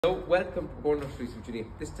Hello, welcome to Pergola Nurseries with Julie.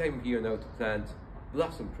 This time of year now to plant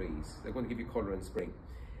blossom trees. They're going to give you colour in spring.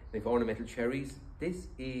 They've ornamental cherries. This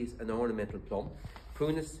is an ornamental plum,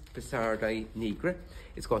 PRUNUS PISSARDII NIGRA.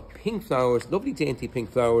 It's got pink flowers, lovely dainty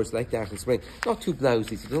pink flowers like that in spring. Not too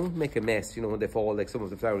blousy, so don't make a mess, you know, when they fall like some of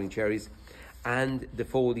the flowering cherries. And the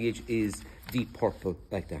foliage is deep purple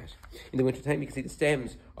like that. In the winter time, you can see the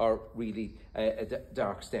stems are really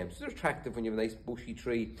dark stems. So they're attractive when you have a nice bushy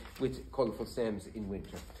tree with colourful stems in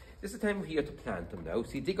winter. This is the time of year to plant them now.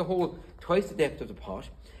 So you dig a hole twice the depth of the pot,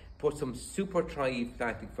 put some super thrive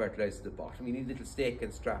planting fertilizer at the bottom. You need a little stake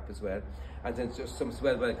and strap as well, and then just some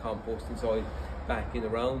swell composting soil back in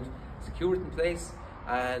around. Secure it in place,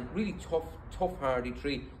 and really tough hardy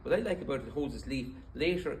tree. What I like about it, it holds its leaf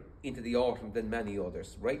later into the autumn than many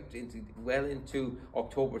others. Right into well into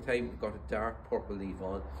October time, we've got a dark purple leaf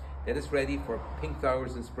on. Then it's ready for pink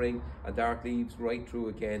flowers in spring and dark leaves right through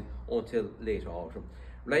again until late autumn.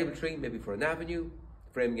 Reliable tree, maybe for an avenue,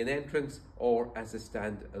 framing an entrance, or as a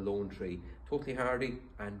stand-alone tree. Totally hardy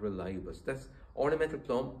and reliable. So that's ornamental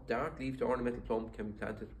plum, dark leafed ornamental plum, can be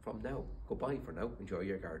planted from now. Goodbye for now. Enjoy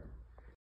your garden.